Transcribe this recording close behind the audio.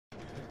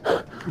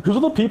Those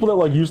are the people that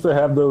like used to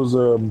have those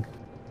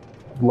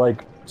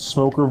like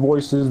smoker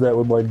voices that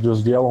would like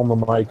just yell on the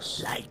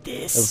mics like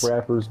this as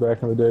rappers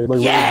back in the day.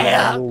 Like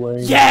yeah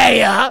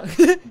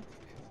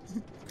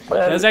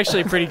that was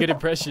actually a pretty good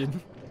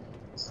impression.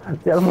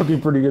 Yeah, that would be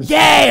pretty good.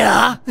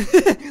 Yeah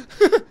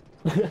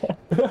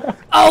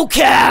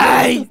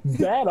okay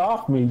Bat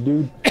off me,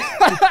 dude.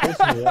 Piss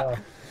me off.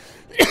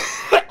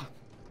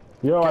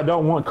 Yo, I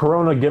don't want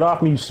Corona. Get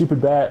off me, you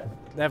stupid bat.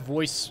 That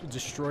voice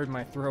destroyed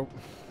my throat.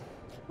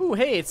 Ooh,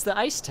 hey, it's the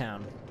Ice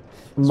Town.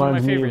 It's one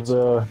of my favorites.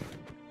 Oh.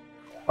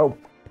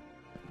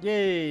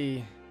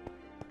 Yay.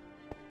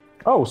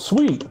 Oh,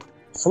 sweet.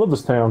 I love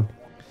this town.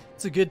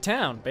 It's a good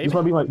town, baby.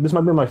 This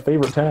might be my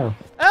favorite town.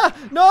 Ah,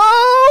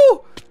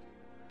 no!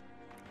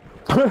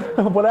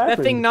 What happened?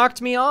 That thing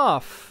knocked me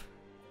off.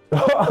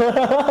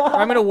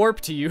 I'm gonna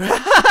warp to you.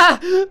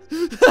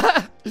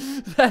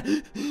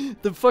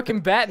 The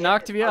fucking bat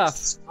knocked me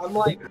off. I'm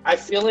like, I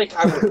feel like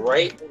I'm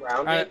right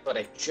around it, but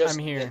I just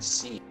can't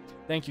see.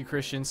 Thank you,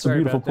 Christian.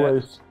 Sorry about that. It's a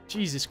beautiful place.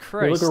 Jesus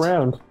Christ. Hey, look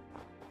around.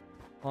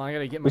 Well, I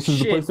gotta get my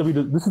shit.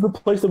 This is the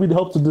place that we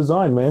helped to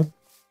design, man.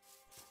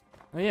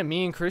 Oh yeah,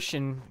 me and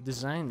Christian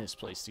designed this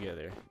place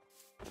together.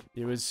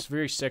 It was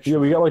very sexual. Yeah,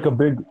 we got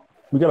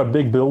a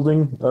big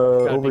building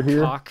over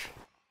here. Cock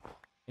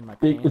in my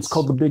pants. It's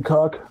called the Big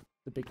Cock.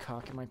 The Big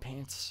Cock in my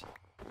pants.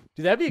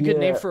 Dude, that'd be a good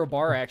name for a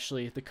bar,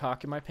 actually. The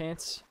Cock in my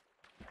pants.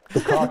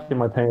 The Cock in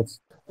my pants.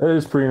 That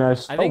is pretty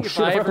nice. I think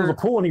there's a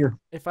pool in here.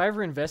 If I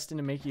ever invest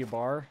into making a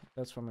bar,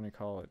 that's what I'm gonna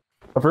call it.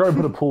 I forgot to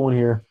put a pool in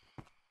here.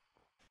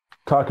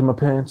 Cock in my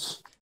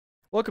pants.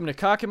 Welcome to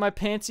Cock in my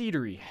Pants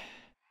Eatery.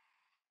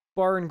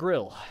 Bar and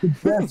grill.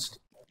 Best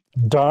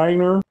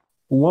diner,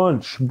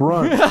 lunch,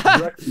 brunch,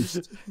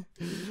 breakfast.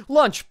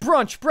 Lunch,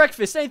 brunch,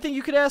 breakfast, anything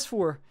you could ask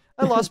for.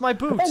 I lost my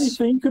boots.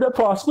 Anything you could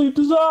possibly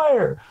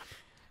desire.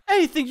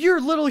 Anything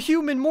your little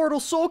human mortal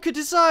soul could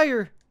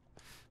desire.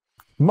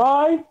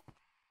 My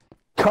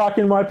cock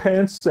in my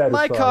pants satisfied.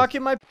 My cock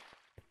in my...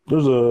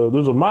 There's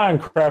a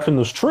Minecraft in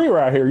this tree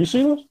right here. You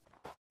see this?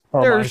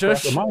 Or there's a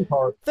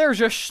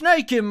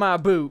snake in my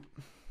boot.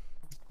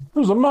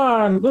 There's a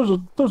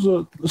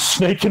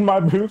snake in my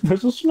boot.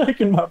 There's a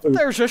snake in my boot.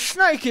 There's a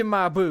snake in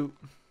my boot.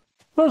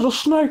 There's a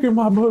snake in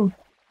my boot.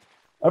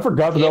 I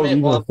forgot that was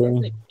even a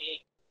thing.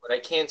 But I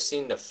can't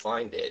seem to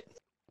find it.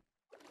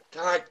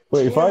 God.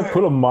 Wait, if I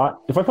put a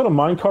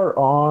minecart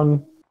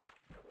on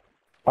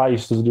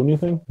ice, does it do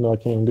anything? No, I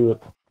can't even do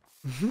it.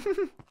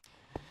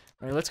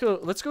 All right, let's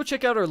go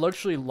check out our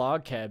luxury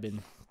log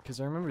cabin. Because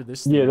I remember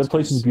this. Yeah, that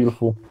place is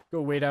beautiful.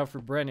 Go wait out for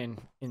Brennan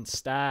in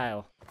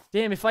style.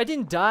 Damn, if I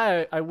didn't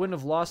die, I wouldn't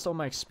have lost all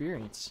my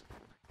experience.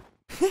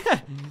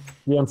 Yeah,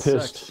 I'm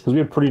pissed. Because we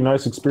had pretty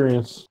nice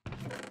experience.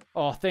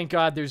 Oh, thank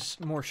God there's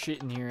more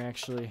shit in here,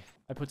 actually.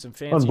 I put some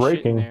fancy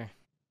shit in there.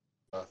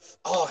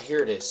 Oh,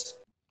 here it is.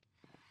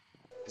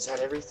 Is that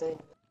everything?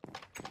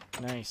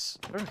 Nice.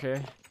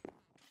 Okay.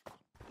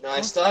 No, I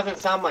still haven't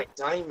found my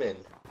diamond.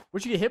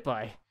 What'd you get hit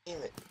by?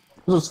 Damn it.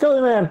 There's a skelly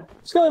man!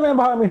 Skelly man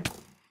behind me!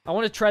 I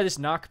want to try this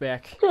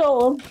knockback.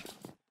 Kill him!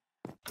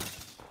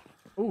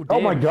 Ooh, damn.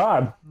 Oh my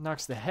God!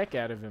 Knocks the heck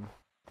out of him.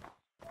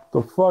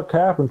 The fuck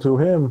happened to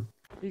him?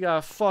 He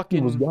got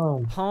fucking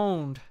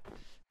pwned.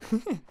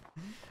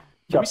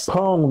 Got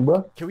pwned,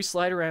 bro. Can we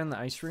slide around the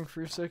ice rink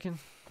for a second?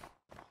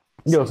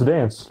 Yo, it's a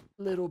dance.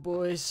 Little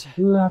boys.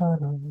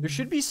 There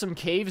should be some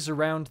caves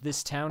around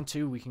this town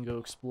too we can go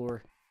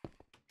explore.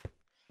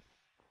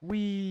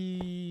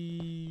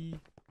 It's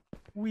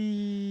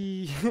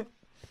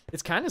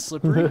kind of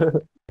slippery.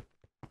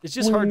 It's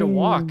just hard to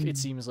walk, it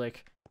seems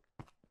like.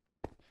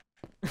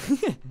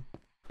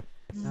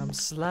 I'm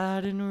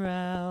sliding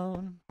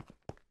around.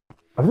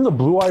 I think the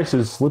blue ice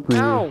is slippery.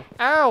 Ow!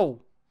 Ow!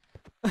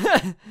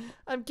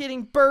 I'm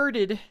getting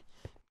birded.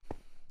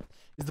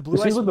 Is the blue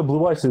ice? It seems like the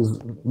blue ice is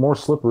more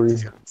slippery.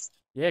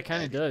 Yeah, it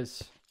kind of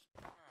does.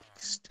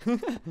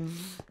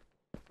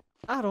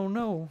 I don't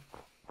know.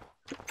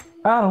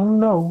 I don't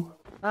know.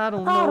 I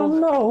don't know. I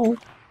don't know.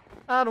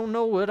 I don't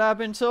know what I've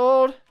been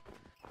told.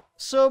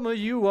 Some of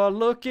you are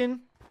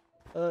looking,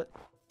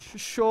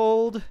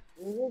 shouled.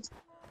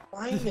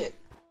 Find it.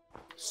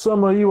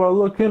 Some of you are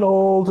looking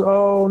old.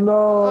 Oh no.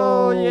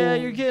 Oh yeah,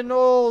 you're getting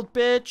old,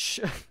 bitch.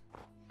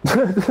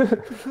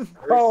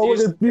 Oh,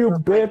 look at you,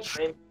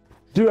 bitch.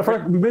 Dude, I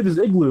forgot we made this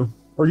igloo.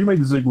 Or you made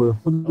this igloo.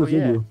 Look at this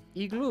igloo.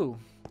 Igloo.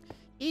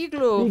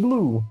 Igloo.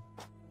 Igloo.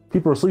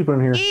 People are sleeping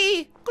in here.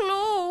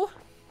 Igloo.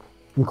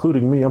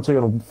 Including me. I'm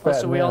taking a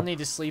fat so we nap. all need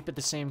to sleep at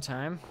the same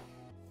time?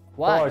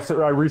 Why?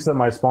 Oh, I reset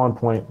my spawn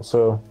point,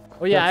 so...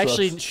 Oh yeah, I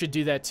actually should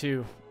do that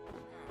too.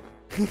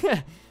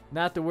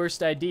 Not the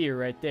worst idea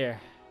right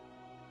there.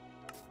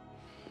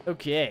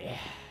 Okay.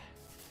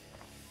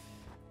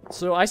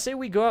 So I say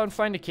we go out and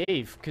find a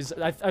cave, because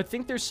I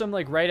think there's some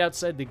like right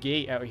outside the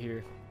gate out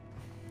here.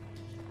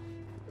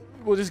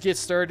 We'll just get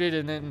started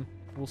and then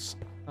we'll...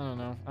 I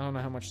don't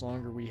know how much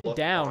longer we...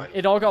 Down.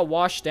 It all got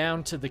washed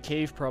down to the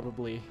cave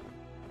probably.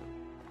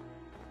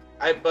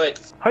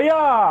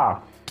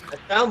 Hiya! I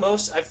found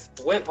most. I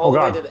went all the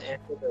way to the end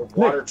of the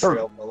water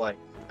trail, but like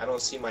I don't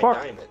see my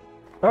diamond.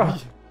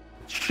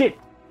 Shit.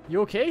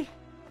 You okay?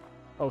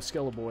 Oh,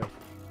 Skeleton boy.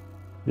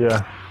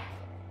 Yeah.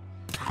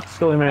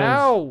 Silly man.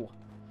 Ow!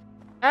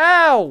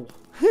 Ow!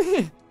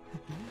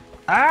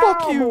 Ow,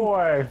 Fuck you!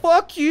 boy.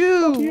 Fuck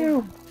you! Fuck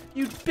you.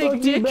 You big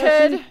Fuck you,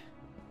 dickhead! Bessie.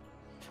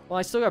 Well,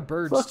 I still got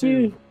birds Fuck too.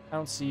 you. I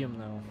don't see them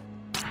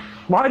though.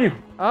 Why do you?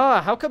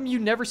 Ah, how come you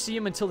never see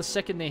them until the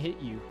second they hit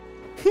you?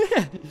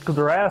 Because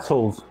they're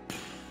assholes.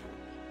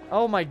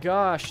 Oh my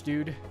gosh,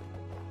 dude.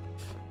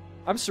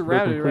 I'm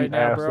surrounded right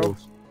now, bro.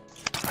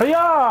 Hiya!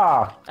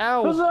 Ow!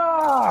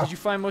 Huzzah! Did you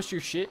find most of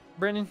your shit,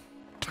 Brennan?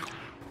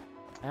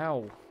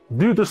 Ow.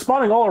 Dude, they're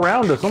spawning all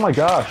around us. Oh my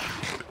gosh.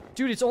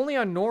 Dude, it's only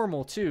on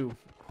normal too.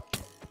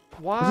 This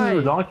Why?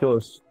 is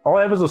ridiculous. All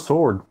I have is a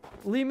sword.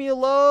 Leave me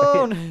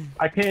alone!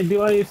 I can't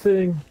do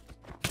anything.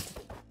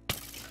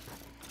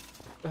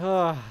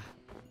 Are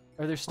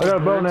there still I got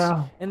a bow birds?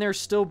 now. And there's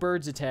still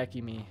birds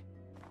attacking me.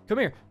 Come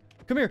here.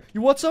 Come here.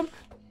 You want some?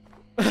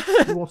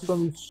 You want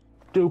some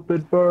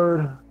stupid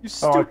bird? You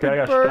stupid okay, I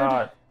got bird.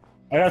 shot.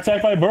 I got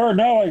attacked by a bird.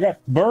 No, I got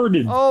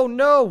birded. Oh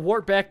no!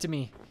 Warp back to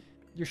me.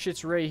 Your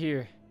shit's right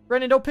here.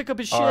 Brennan, don't pick up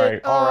his shit.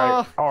 Alright,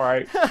 alright,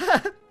 alright.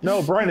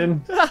 No,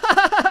 Brennan.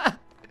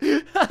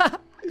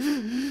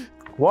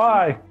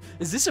 Why?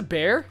 Is this a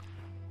bear?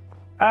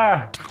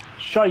 Ah,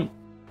 shite.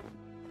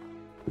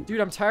 Dude,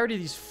 I'm tired of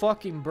these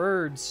fucking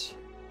birds.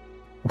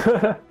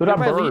 They're not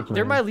birds,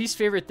 They're man. my least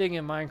favorite thing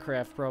in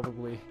Minecraft,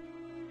 probably.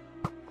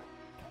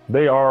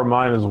 They are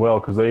mine as well,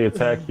 because they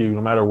attack you no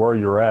matter where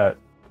you're at.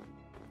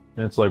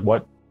 And it's like,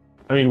 what?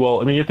 I mean,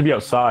 well, you have to be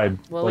outside,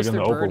 Well, at like least in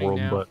the they're overworld, burning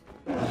now.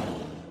 but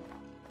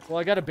Well,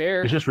 I got a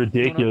bear. it's just You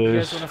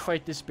ridiculous. guys want to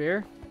fight this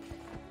bear?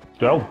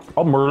 Dude,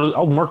 I'll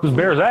murk this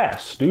bear's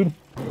ass, dude.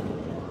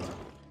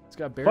 It's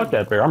got bear. Fuck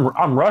that bear.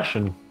 I'm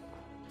Russian.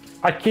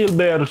 I kill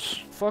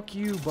bears. Fuck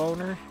you,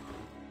 boner.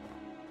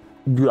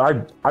 Dude,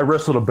 I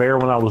wrestled a bear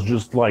when I was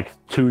just like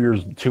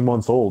 2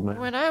 months old, man.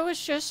 When I was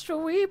just a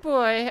wee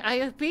boy,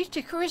 I beat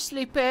a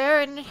grizzly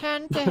bear in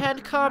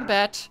hand-to-hand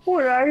combat.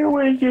 When I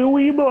was a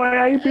wee boy,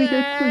 I beat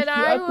And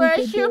I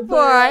was the a bear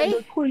boy.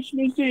 on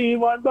Christmas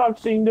Eve on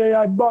Boxing Day.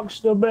 I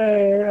boxed the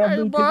bear. I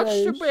beat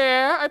boxed the bears.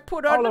 bear. I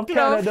put on All the of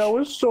gloves. Canada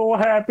was so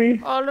happy.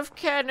 All of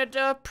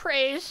Canada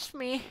praised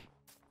me.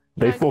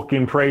 They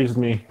fucking praised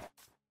me.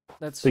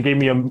 That's They gave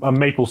me a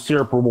maple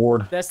syrup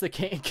reward. that's the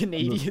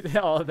Canadian.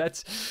 Oh,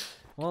 that's.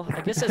 Well,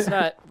 I guess that's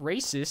not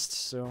racist.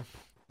 So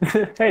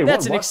Hey,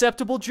 that's an what?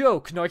 acceptable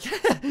joke. No, I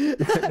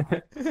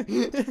can't.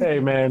 Hey,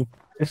 man.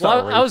 It's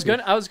Well, not I was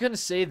racist. gonna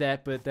say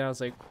that, but then I was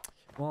like,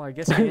 well, I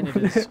guess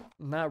Canada's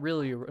not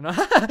really. Hey,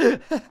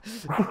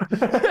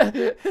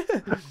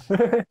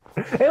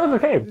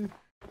 look, hey.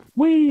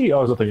 Wee. Oh,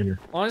 there's nothing in here.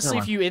 Honestly,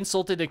 Never if you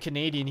insulted a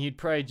Canadian, he'd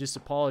probably just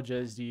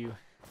apologize to you.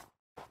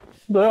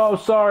 Oh,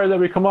 sorry that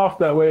we come off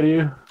that way to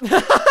you.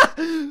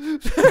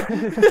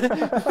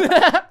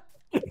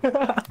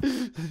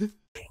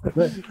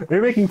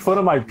 You're making fun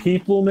of my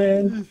people,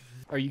 man.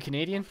 Are you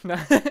Canadian?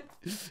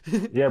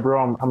 Yeah,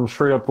 bro. I'm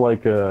straight up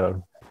like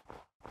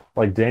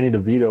Danny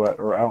DeVito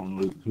or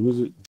Alton. Who is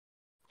it?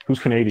 Who's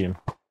Canadian?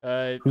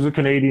 Who's a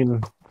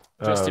Canadian?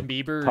 Justin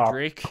Bieber or top.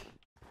 Drake?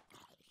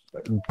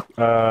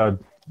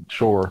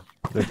 Sure.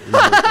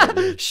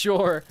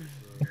 Sure.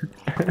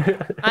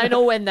 I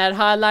know when that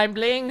hotline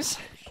blings.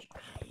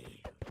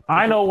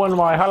 I know when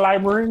my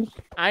highlight rings.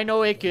 I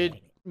know it could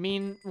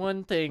mean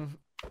one thing.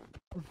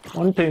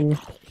 One thing.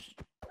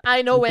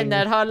 I know One when thing.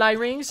 that hotline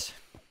rings.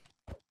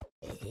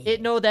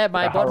 It know that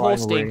my The butthole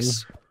hotline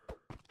stinks.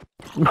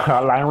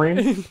 Highlight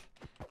ring.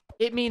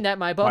 It mean that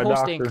my My butthole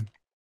doctor.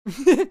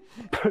 stink.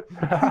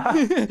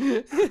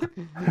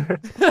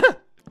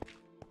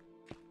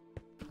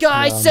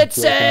 Guy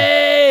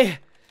Sensei!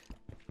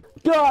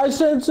 Guy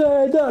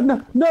Sensei!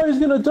 No, he's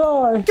gonna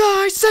die!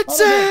 Guy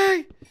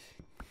Sensei!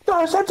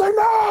 Guy Sensei,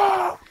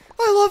 no!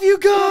 I love you,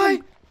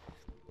 Guy!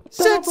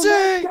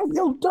 Sensei!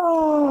 You'll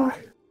die!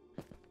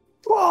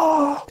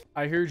 Oh,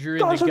 I heard you're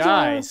in Guy the Sensei!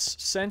 guys,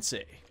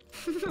 Sensei.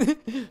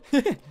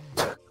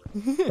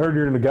 heard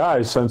you're in the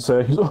guys,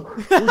 Sensei.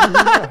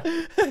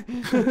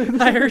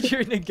 I heard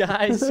you're in the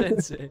guys,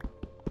 Sensei.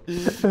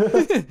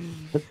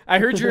 I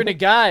heard you're in a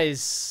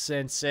guys,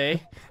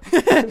 Sensei.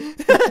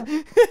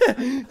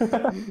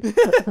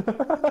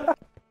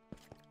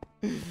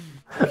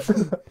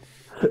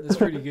 That's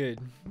pretty good.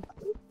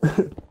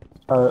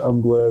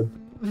 I'm glad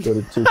that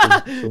it took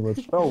him so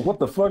much. Oh, what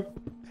the fuck?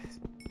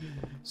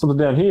 Something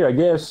down here, I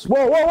guess.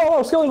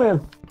 Whoa, Skelly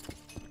Man!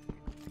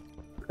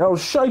 Oh,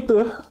 shite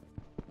the...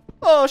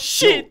 Oh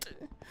shit!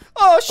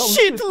 Oh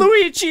shit, shit.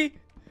 Luigi!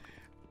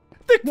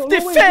 The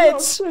Luigi,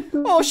 feds! oh, shit.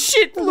 Oh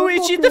shit, There's a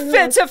Luigi! fucking- The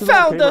feds have there's a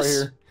found cave right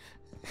us!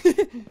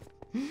 here.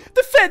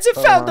 The feds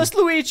have found on. us,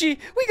 Luigi!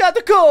 We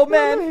gotta go,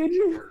 man!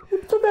 Luigi,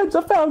 the feds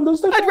have found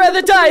us. I'd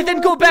rather die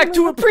than go back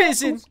to a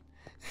prison!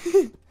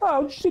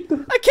 Oh, shit.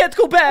 I can't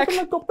go back! I'm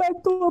gonna go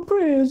back to a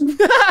prison.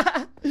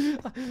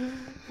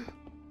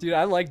 Dude,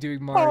 I like doing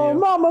Oh, Mario.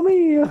 mamma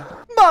mia.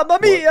 Mamma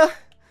mia!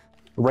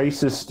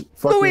 Racist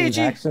fucking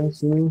Luigi.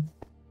 accents. Man.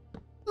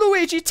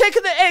 Luigi, take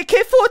the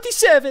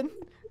AK-47!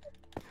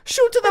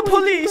 Shoot to the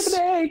police!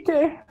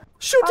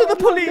 Shoot to the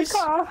police!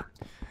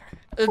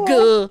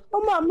 Go.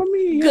 Oh, mamma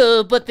mia.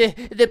 Go, but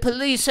the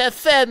police have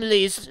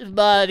families,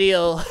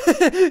 Mario.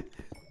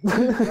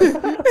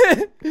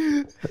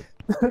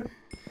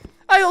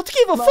 I don't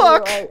give a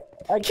fuck.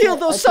 I Kill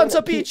those sons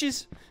of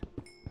bitches.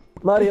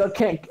 Mario, I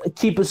can't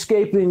keep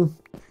escaping.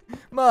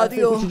 Mario. I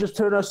think we should just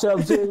turn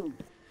ourselves in.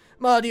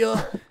 Mario,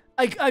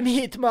 I'm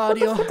hit,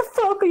 Mario. What the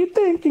fuck are you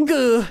thinking?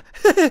 Go.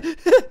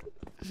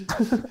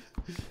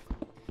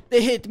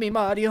 They hit me,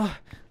 Mario.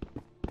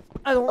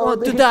 I don't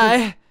want to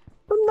die.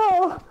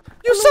 No.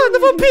 You son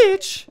of a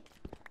bitch.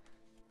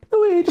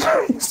 Luigi,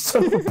 you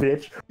son of a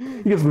bitch.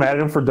 He gets mad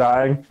at him for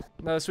dying.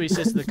 No, that's what he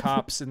says to the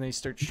cops, and they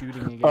start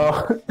shooting again.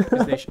 Oh.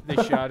 Because they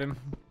shot him.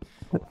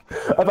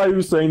 I thought he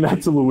was saying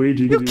that to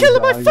Luigi. You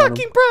killed my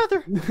fucking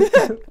brother!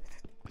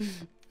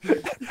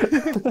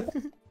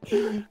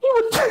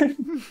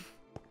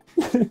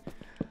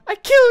 I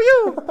kill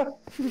you!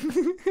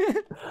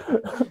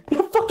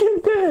 You're fucking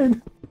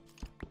dead!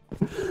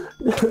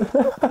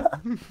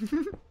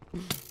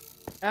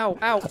 Ow,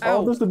 ow, ow. I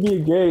want this to be a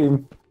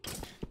game.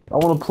 I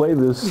want to play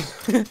this.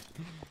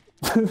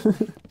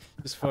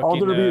 This fucking, I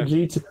want there to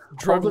be a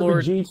Drug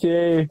Lord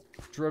GTA.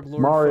 Drug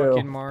Lord Mario.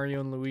 fucking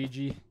Mario and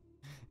Luigi.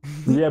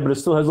 Yeah, but it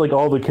still has like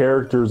all the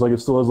characters. Like it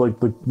still has like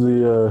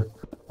the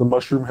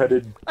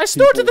mushroom-headed. I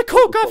snorted the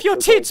coke off your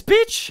tits,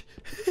 bitch!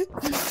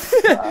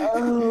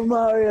 Oh,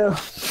 Mario,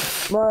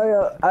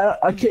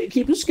 I can't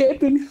keep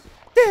escaping.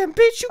 Damn,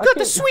 bitch, you got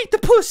the sweet the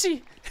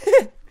pussy.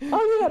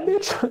 Oh yeah,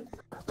 bitch.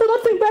 Throw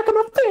that thing back in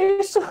my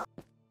face.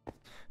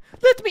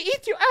 Let me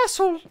eat you,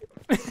 asshole.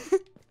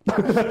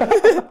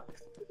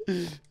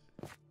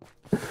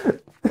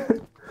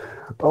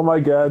 Oh my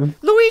god.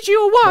 Luigi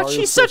will watch. Mario's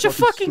He's so such a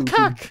fucking stupid.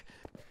 cuck.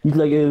 He's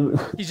like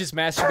He's just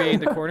masturbating in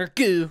the corner.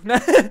 Goo.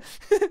 I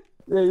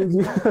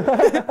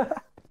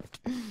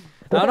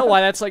don't know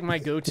why that's like my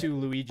go-to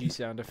Luigi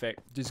sound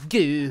effect. Just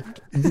goo.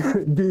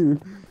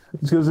 Dude,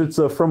 it's because it's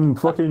from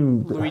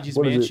fucking Luigi's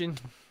Mansion.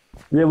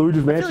 Yeah,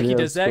 Luigi's Mansion. I feel like he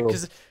does that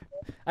because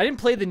I didn't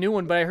play the new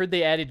one, but I heard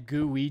they added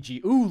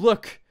Gooigi. Ooh,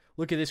 look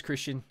at this,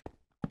 Christian.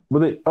 But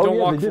they, Don't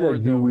yeah, walk they did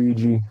forward, that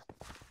Gooigi.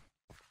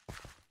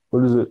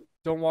 What is it?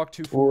 Don't walk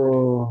too forward.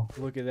 Whoa.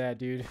 Look at that,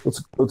 dude.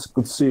 Let's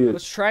see it.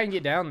 Let's try and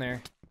get down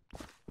there.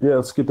 Yeah,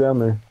 let's get down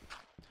there.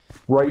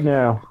 Right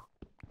now.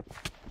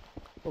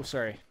 Oh,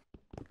 sorry.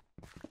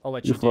 I'll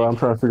let you dig. I'm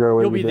trying to figure out a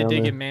way You'll to be get the down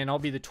digging there. man. I'll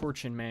be the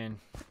torching man.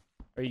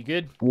 Are you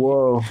good?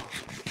 Whoa.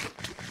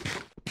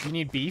 You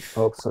need beef?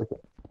 Oh, a second.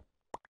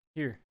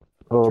 Here.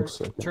 Oh, a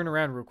second. Turn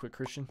around real quick,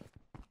 Christian.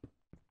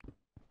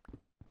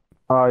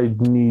 I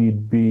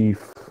need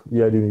beef.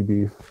 Yeah, I do need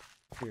beef.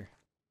 Here.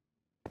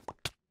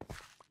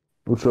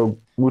 Mucho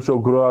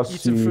gracias.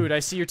 Eat some food. I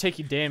see you're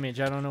taking damage.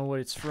 I don't know what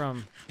it's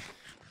from.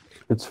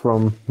 It's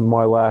from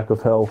my lack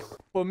of health.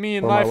 Well, me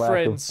and Or my my lack of-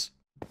 friends.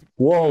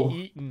 Whoa. We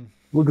eating.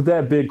 Look at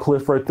that big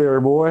cliff right there,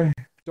 boy.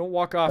 Don't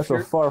walk off. That's a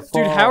far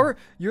fall. Dude, how are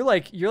you're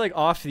like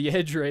off the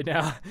edge right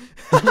now.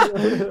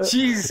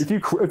 Jeez. If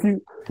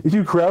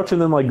you crouch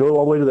and then like go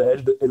all the way to the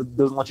edge, it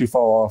doesn't let you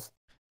fall off.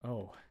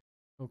 Oh.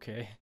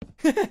 Okay.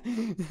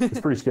 It's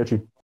pretty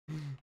sketchy.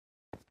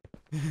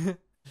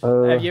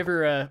 Have you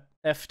ever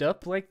effed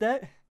up like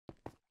that?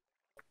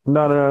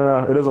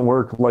 No. It doesn't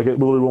work. Like it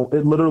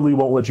literally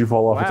won't let you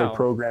fall off. Wow. It's like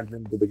programmed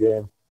into the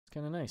game. It's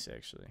kind of nice,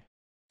 actually.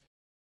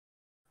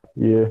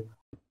 Yeah.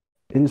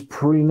 It is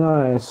pretty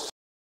nice.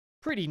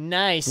 Pretty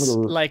nice,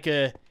 like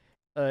an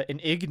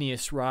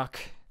igneous rock.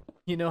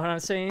 You know what I'm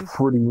saying?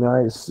 Pretty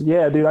nice.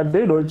 Yeah, dude, I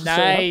did. Nice.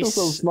 I feel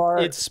so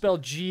smart. It's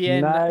spelled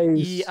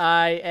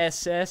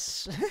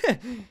G-N-E-I-S-S.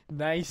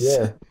 Nice.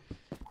 Yeah.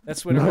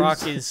 That's when a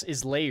rock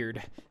is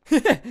layered.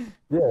 Yeah.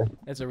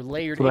 It's a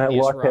layered So that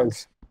igneous rock rock.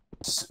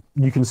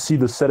 you can see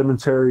the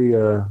sedimentary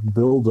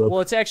buildup.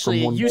 Well, it's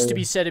actually, it used to be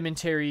layer.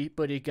 sedimentary,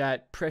 but it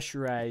got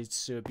pressurized,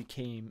 so it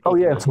became Oh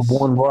yeah, it's a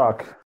one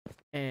rock.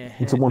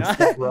 It's a one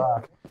flat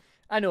rock.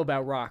 I know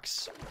about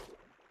rocks.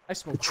 I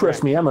smoke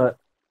Trust crack. me,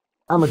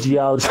 I'm a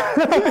geologist.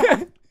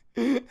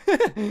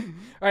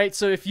 Alright,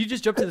 so if you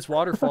just jump to this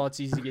waterfall, it's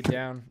easy to get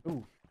down.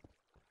 Ooh.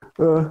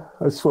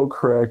 I smoke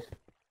crack.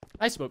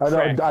 I smoke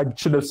crack. I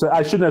shouldn't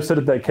have said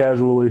it that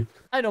casually.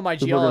 I know my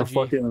People are geology.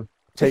 gonna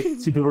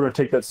fucking people are gonna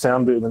take that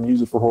sound bit and then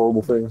use it for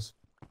horrible things.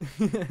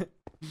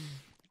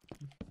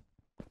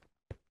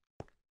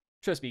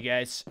 Trust me,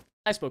 guys.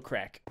 I smoke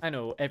crack. I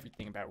know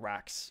everything about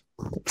rocks.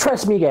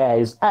 Trust me,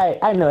 guys.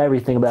 I know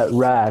everything about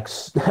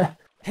rocks.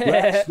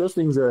 Rocks, those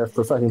things are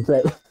for fucking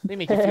play. They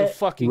make you feel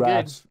fucking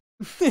rocks.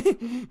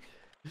 good.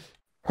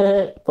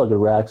 Fucking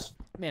rocks.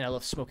 Man, I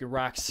love smoking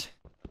rocks.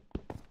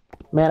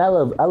 Man, I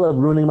love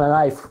ruining my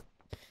life.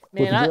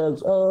 Man, with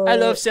drugs. I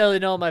love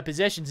selling all my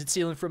possessions and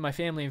stealing from my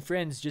family and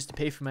friends just to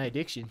pay for my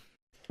addiction.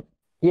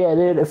 Yeah,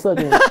 dude, it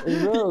fucking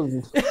it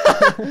rolls.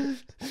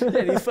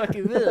 Yeah, these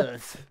fucking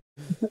rules.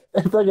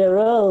 It fucking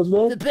rolls,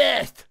 man. The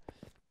best.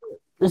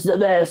 This is the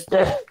best.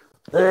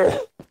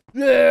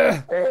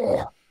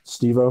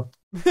 Steve-O.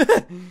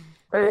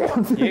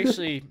 He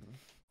actually,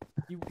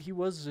 he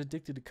was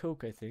addicted to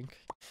coke, I think.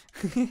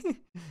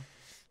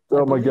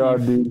 Oh my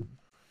god, dude.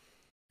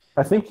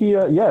 I think he,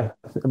 yeah,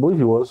 I believe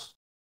he was.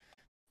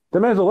 That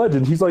man's a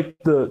legend. He's like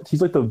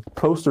the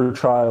poster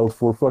child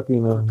for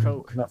fucking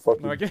Coke. Not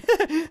fucking. Okay.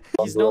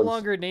 He's no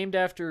longer named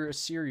after a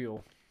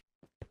cereal.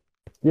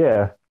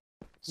 Yeah.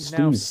 He's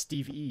now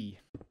Steve E.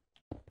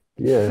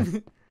 Yeah.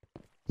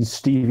 He's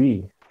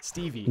Stevie.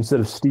 Stevie.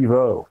 Instead of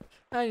Steve-O.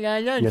 Hi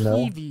guys, I'm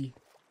Stevie.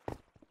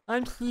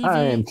 I'm Stevie,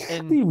 and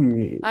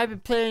Stevie. I've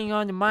been playing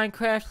on the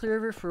Minecraft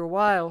server for a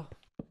while.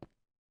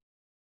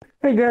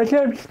 Hey guys,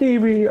 I'm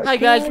Stevie. Hi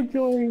guys.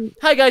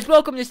 Hi guys,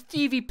 welcome to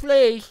Stevie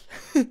Plays.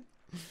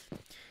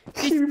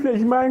 Stevie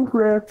Plays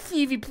Minecraft.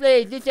 Stevie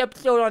Plays, this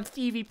episode on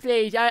Stevie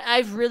Plays,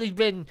 I've really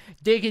been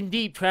digging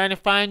deep trying to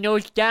find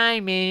those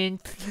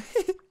diamonds.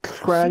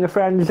 Trying to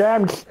find the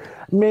diamonds.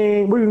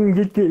 Man, we're gonna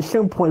get to it at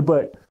some point,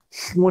 but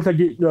once I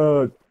get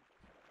those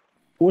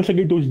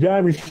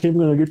diamonds, I'm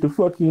gonna get the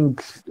fucking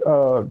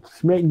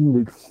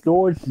smegma, the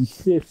storage, and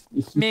shit.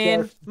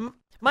 Man,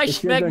 my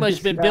smegma's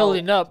been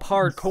building up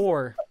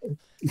hardcore.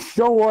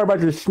 Don't worry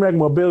about the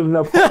smegma building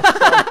up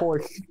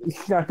hardcore.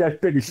 It's not that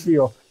big a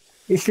deal.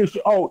 It's just,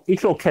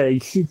 it's okay.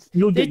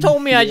 They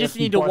told me I just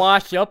need to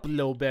wash up a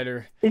little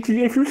better. If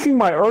you see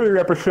my earlier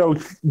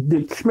episodes,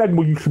 the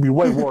smegma used to be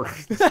way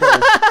worse. So,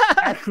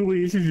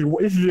 actually, this is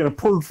an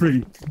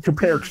improvement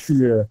compared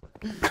to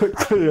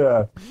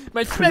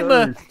my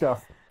smegma.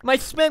 Stuff. My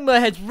smegma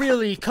has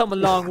really come a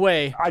long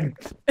way. Guys,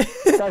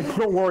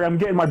 don't worry, I'm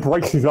getting my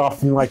braces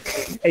off in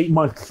like 8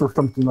 months or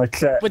something like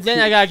that. But then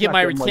I gotta get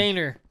my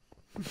retainer.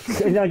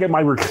 And then I get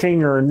my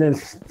retainer, and then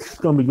it's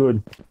gonna be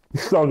good.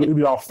 It'll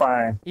be all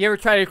fine. You ever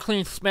try to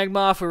clean smegma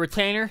off a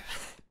retainer?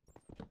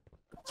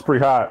 It's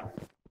pretty hot.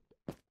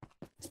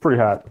 It's pretty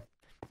hot.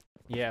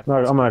 Yeah. No,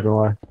 I'm not gonna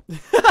lie.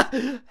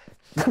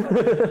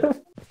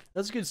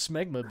 That's a good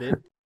smegma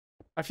bit.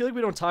 I feel like we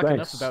don't talk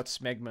enough about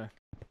smegma.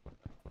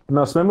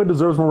 No, smegma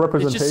deserves more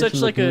representation. It's just such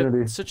in the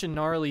community. such a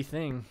gnarly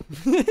thing.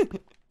 Yeah,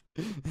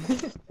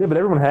 but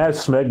everyone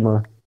has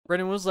smegma.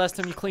 Brendan, when was the last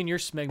time you cleaned your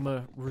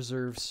smegma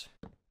reserves?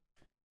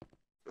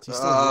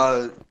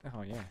 Oh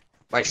yeah.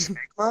 My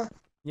smegma?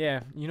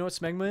 Yeah, you know what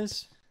smegma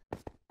is?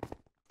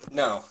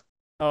 No.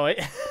 Oh,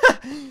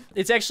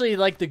 it's actually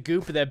like the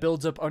goop that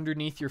builds up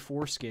underneath your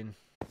foreskin.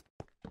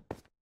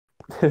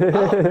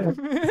 Oh.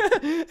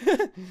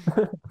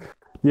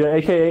 Yeah,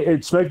 aka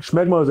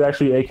smegma is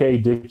actually aka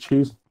dick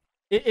cheese.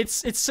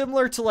 It's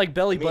similar to like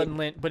belly button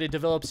lint, but it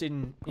develops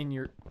on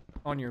your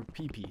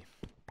pee-pee.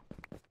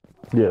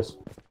 Yes.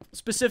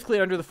 Specifically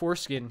under the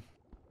foreskin.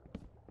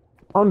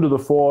 Under the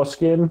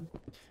foreskin.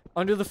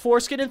 Under the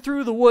foreskin and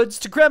through the woods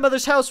to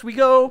grandmother's house we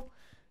go.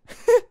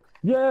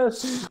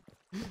 Yes.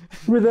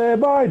 We're there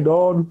by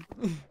dawn.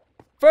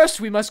 First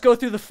we must go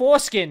through the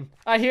foreskin.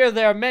 I hear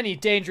there are many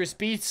dangerous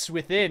beasts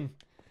within.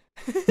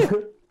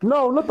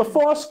 No, not the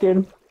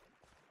foreskin.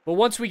 But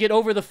once we get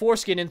over the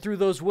foreskin and through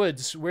those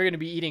woods, we're gonna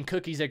be eating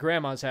cookies at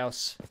grandma's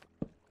house.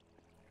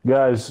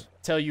 Guys.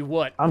 Tell you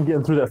what. I'm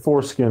getting through that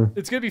foreskin.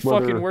 It's gonna be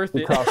fucking worth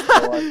it. Costs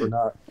my life or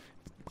not.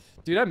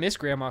 Dude, I miss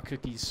grandma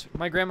cookies.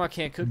 My grandma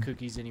can't cook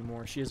cookies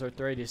anymore. She has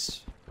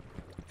arthritis.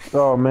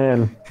 Oh,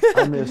 man.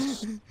 I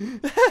miss...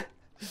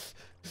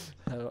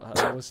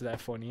 How was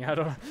that funny? I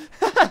don't...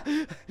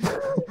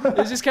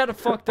 It's just kind of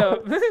fucked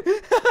up.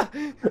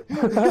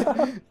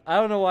 I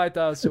don't know why I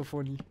thought it was so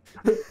funny.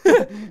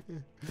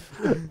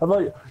 I'm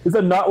like, is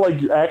that not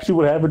like actually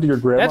what happened to your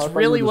grandma? That's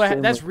really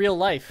what... That's real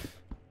life.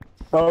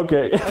 Oh,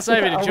 okay. That's not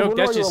even a joke.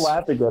 That's just...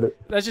 laughing at it.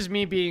 That's just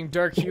me being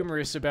dark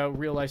humorous about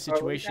real life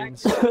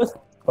situations.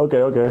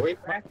 Okay.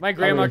 My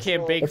grandma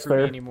can't bake for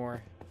me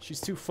anymore. She's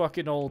too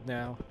fucking old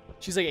now.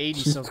 She's like 80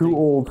 something. She's too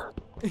old.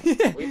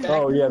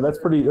 Oh yeah, that's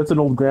an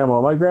old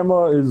grandma. My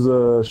grandma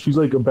is she's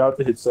like about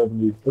to hit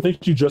 70. I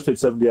think she just hit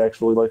 70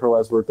 actually, like her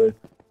last birthday.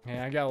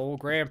 Yeah, I got old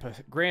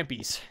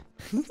grampies.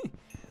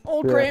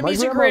 Old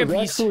Grampies and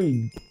Grampies.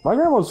 My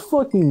grandma's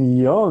fucking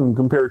young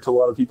compared to a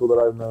lot of people that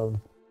I've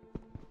known.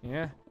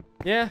 Yeah.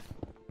 Yeah.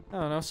 I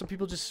don't know, some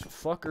people just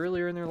fuck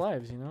earlier in their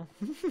lives, you know?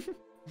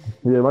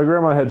 Yeah, my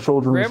grandma had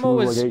children. Grandma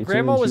was like 18,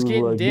 Grandma was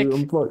getting like, dick.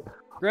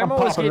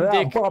 Grandma was getting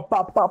dick.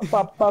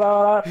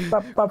 Grandma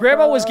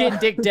Grandma was getting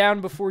dick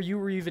down before you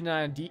were even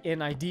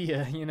an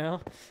idea, you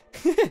know?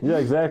 Yeah,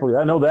 exactly.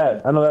 I know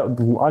that. I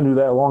knew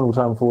that a long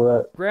time before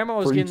that. Grandma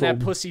was getting that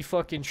pussy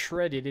fucking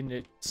shredded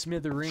into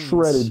smithereens.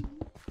 Shredded.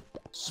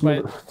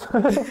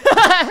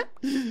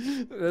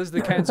 Those are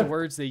the kinds of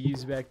words they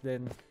used back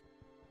then.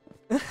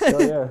 Oh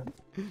yeah.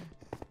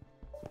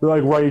 They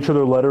like write each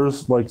other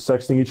letters, like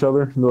sexting each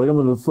other. And they're like, I'm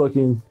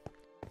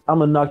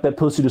gonna knock that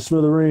pussy to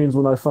smithereens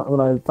when I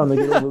finally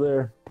get over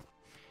there.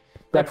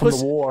 Back from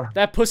the war.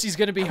 That pussy's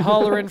gonna be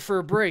hollering for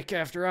a break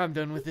after I'm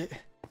done with it.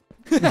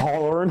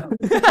 Hollering.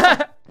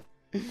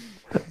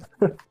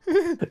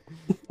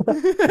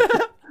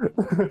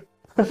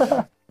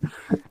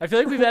 I feel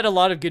like we've had a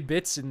lot of good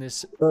bits in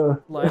this.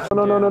 No.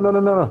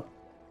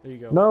 There you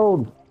go.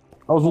 No,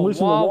 I was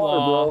releasing the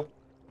water, bro.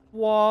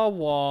 Wah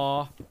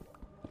wah.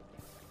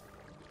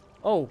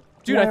 Oh,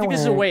 dude, I think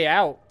this is a way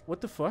out.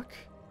 What the fuck?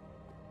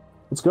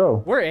 Let's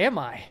go. Where am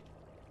I?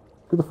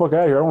 Get the fuck out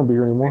of here. I don't want to be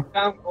here anymore. I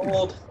found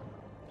gold.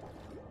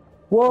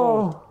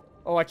 Whoa.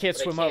 Oh, I can't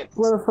swim up.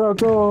 Where the fuck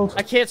goes?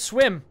 I can't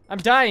swim. I'm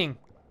dying.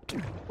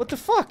 What the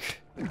fuck?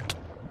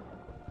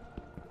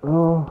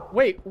 Oh.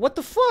 Wait, what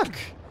the fuck?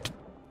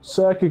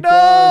 Second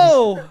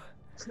No!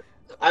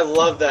 I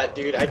love that,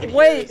 dude. I can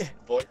Wait. hear his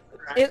voice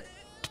crack. It.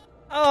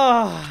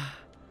 Ah.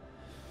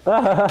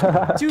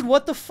 Dude,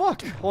 what the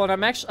fuck? Hold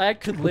on, I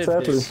could live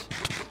this.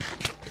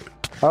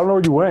 I don't know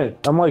where you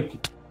went. I'm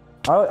like,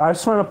 I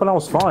swam up and I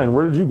was fine.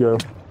 Where did you go?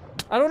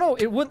 I don't know.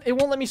 It won't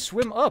let me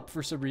swim up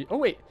for some reason. Oh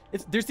wait,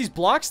 there's these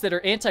blocks that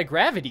are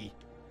anti-gravity.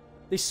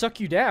 They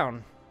suck you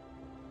down.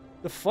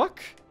 The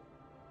fuck?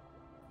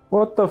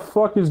 What the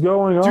fuck is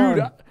going on?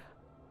 Dude,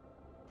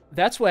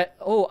 that's what.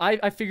 Oh,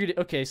 I figured it.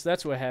 Okay, so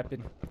that's what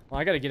happened. Well,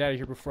 I gotta get out of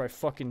here before I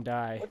fucking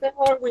die. What the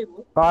hell are we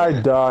looking I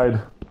at? died.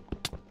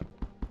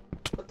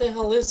 What the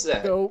hell is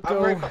that? Go.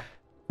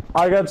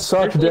 I got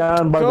sucked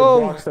down by the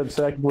blocks that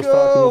Zach was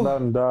talking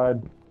about and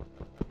died.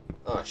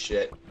 Oh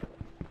shit.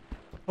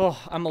 Oh,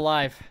 I'm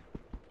alive.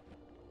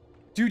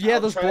 Dude, yeah,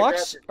 those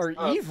blocks are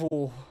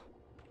evil.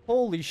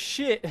 Holy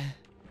shit.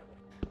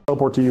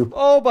 Teleport to you.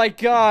 Oh my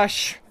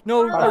gosh.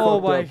 No, oh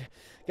fucked my. up.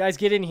 Guys,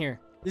 get in here.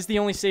 This is the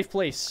only safe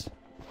place.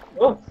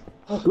 Oh.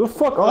 Who the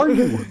fuck are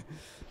you?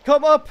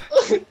 Come up.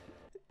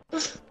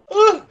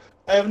 I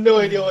have no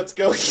idea what's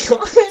going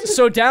on.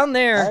 So down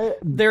there,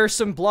 there are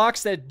some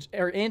blocks that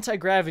are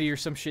anti-gravity or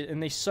some shit,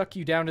 and they suck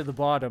you down to the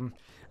bottom.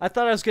 I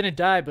thought I was gonna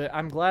die, but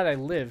I'm glad I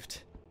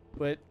lived.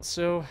 But,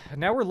 so,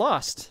 now we're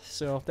lost.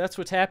 So, that's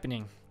what's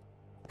happening.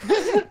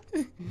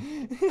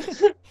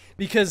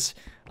 Because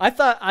I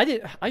thought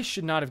I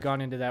should not have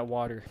gone into that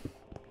water.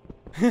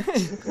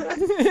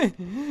 That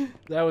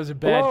was a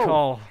bad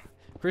call.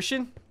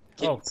 Christian?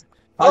 Oh.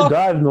 I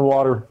died in the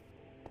water.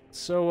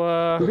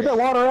 So, Get that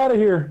water out of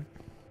here.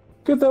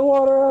 Get that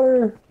water out of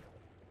here.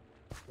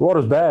 The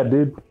water's bad,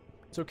 dude.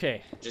 it's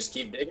okay. Just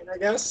keep digging, I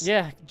guess?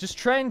 Yeah, just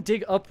try and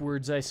dig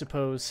upwards, I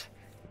suppose.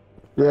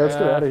 Yeah, let's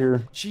get out of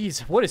here. Jeez,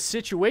 what a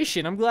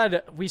situation. I'm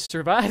glad we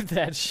survived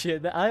that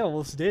shit. I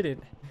almost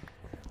didn't.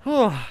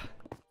 Whew.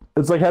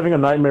 It's like having a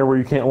nightmare where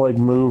you can't, like,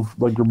 move,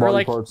 like, your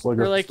body parts. Or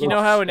like, you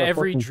know how in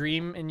every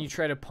dream and you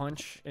try to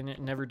punch and it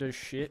never does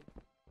shit?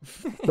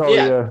 Oh,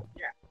 yeah.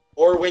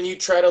 Or when you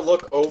try to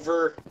look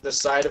over the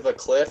side of a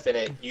cliff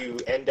and you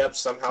end up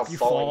somehow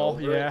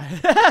falling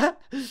over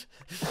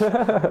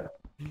it.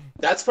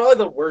 That's probably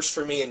the worst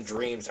for me in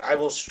dreams. I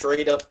will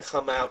straight up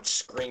come out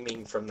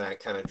screaming from that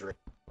kind of dream.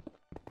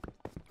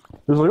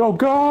 It's like, oh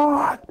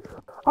god,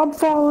 I'm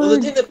falling. Well,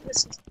 the thing that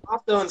pisses me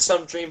off though in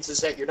some dreams is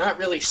that you're not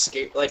really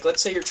scared. Like,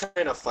 let's say you're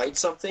trying to fight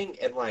something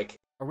and like,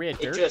 are we at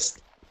dirt?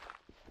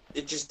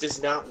 It just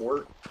does not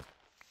work.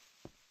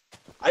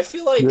 I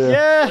feel like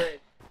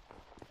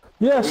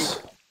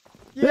Yes.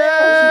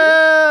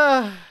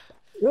 Yeah.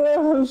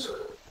 Yes.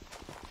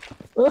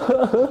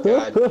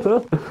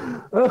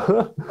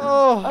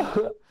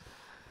 Oh,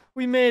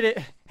 we made it.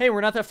 Hey,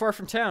 we're not that far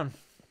from town.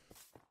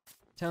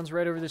 Town's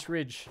right over this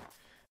ridge.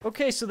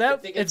 Okay, so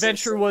that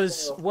adventure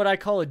was what I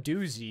call a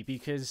doozy,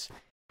 because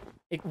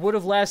it would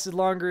have lasted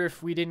longer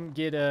if we didn't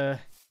get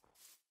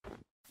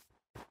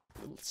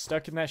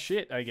stuck in that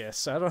shit, I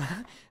guess. I don't.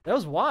 That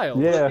was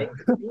wild. Yeah.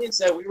 The thing is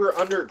that we were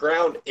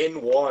underground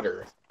in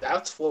water.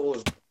 That's what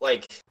was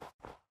like.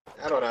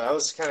 I don't know. That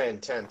was kind of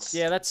intense.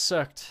 Yeah, that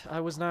sucked. I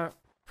was not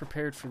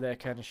prepared for that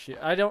kind of shit.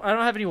 I don't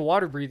have any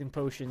water breathing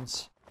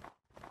potions.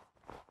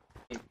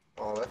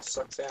 Oh, that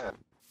sucks ass.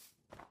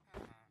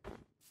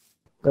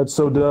 That's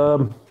so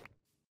dumb.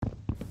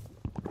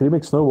 How do you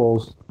make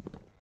snowballs?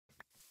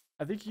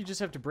 I think you just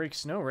have to break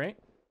snow, right?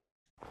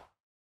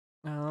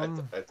 I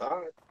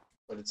thought,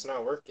 but it's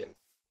not working.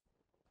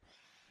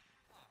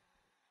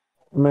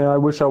 Man, I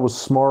wish I was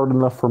smart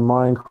enough for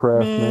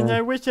Minecraft, man.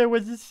 I wish I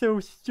wasn't so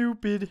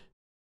stupid.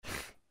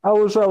 I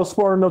wish I was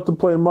smart enough to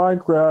play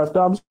Minecraft.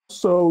 I'm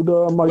so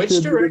dumb. My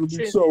kids are gonna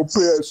be so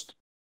pissed.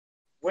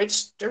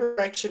 Which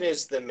direction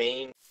is the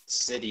main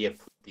city of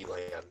Poopy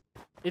Land?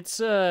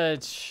 It's I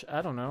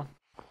don't know.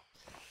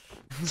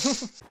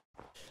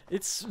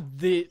 It's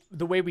the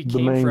way we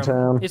came from.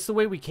 Town. It's the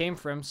way we came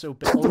from. So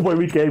the way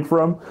we came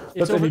from.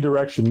 That's any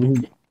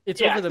direction.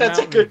 It's over the that's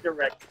mountain. a good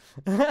direction.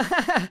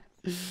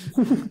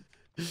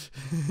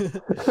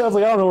 I was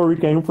like, I don't know where we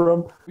came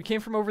from. We came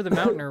from over the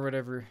mountain or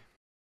whatever.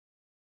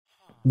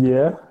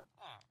 Yeah.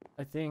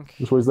 I think.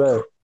 Which way's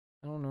that?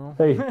 I don't know.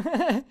 Hey,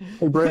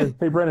 hey, Brennan.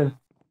 Hey, Brennan.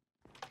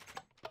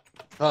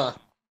 Huh?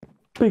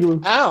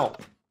 Peekaboo. Ow!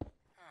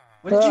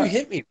 What did you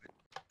hit me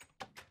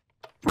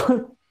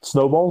with?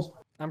 Snowballs.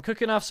 I'm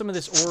cooking off some of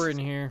this ore in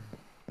here.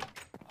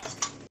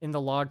 In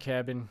the log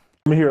cabin.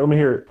 Let me hear it. Let me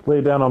hear it. Lay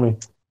it down on me.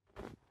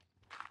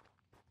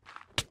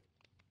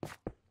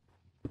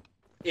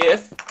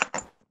 If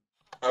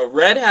a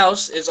red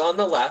house is on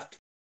the left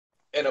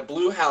and a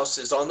blue house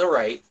is on the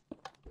right,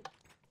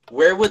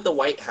 where would the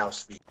white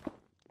house be?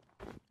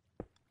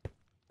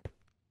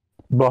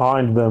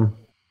 Behind them.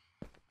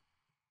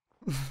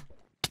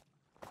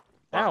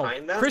 Ow,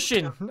 Behind them?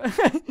 Christian!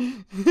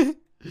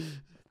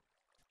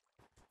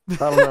 I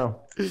don't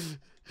know.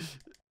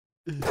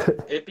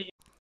 It'd be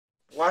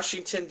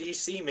Washington,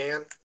 D.C.,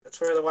 man. That's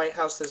where the White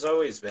House has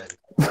always been.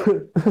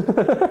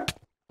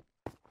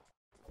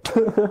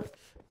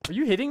 Are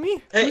you hitting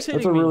me? Hey, Who's hitting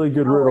That's a me? really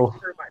good riddle.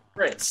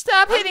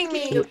 Stop hitting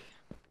me!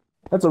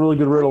 That's a really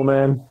good riddle,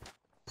 man.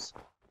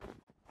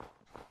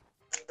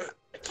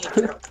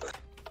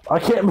 I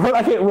can't get out.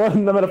 I can't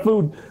run. I'm out of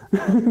food.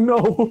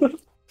 No.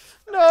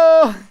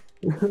 No!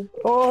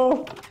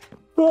 Oh.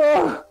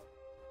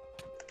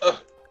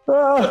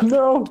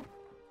 No.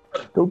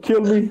 Don't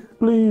kill me,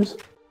 please.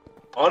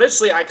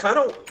 Honestly, I kind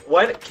of.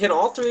 What can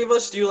all three of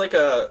us do? Like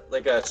a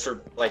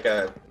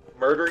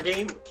murder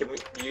game? Can we?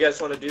 Do you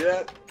guys want to do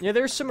that? Yeah,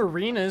 there's some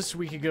arenas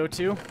we could go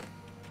to.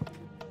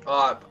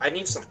 I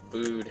need some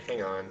food.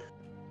 Hang on.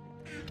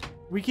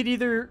 We could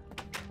either...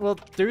 Well,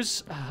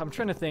 there's... I'm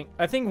trying to think.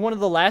 I think one of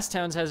the last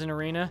towns has an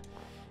arena.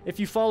 If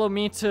you follow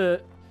me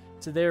to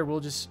there,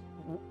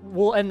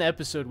 we'll end the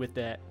episode with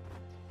that.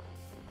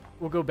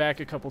 We'll go back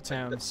a couple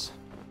towns,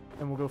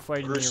 and we'll go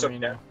fight in the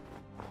arena.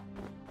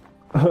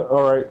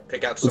 Alright.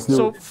 Pick out some.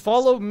 So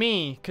follow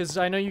me, because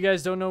I know you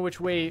guys don't know which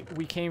way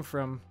we came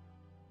from.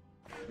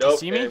 Nope, You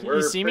see me?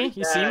 You see me?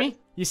 You see me?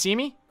 You see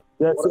me?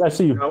 Yeah, I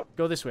see you. Nope.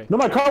 Go this way. No,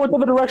 my car went the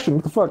other direction.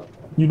 What the fuck?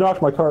 You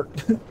knocked my cart.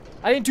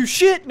 I didn't do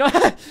shit! No!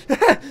 I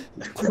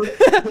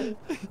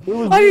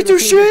I didn't do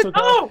shit!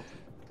 Oh!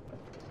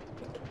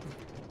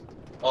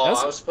 Oh,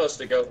 That's- I was supposed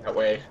to go that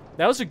way.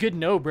 That was a good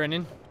no,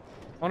 Brennan.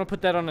 I want to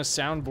put that on a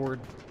soundboard.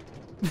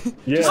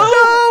 Yeah.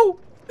 No!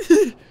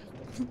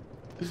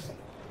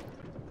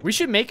 We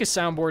should make a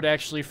soundboard,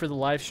 actually, for the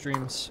live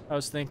streams, I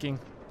was thinking.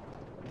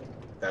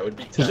 That would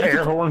be Just tough.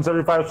 air horns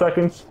every 5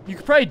 seconds. You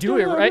could probably do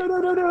it, right?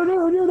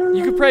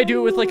 You could probably do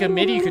it with, like, a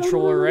MIDI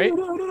controller, right?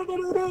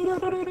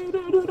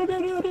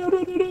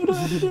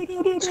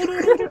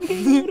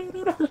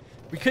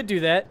 We could do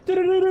that.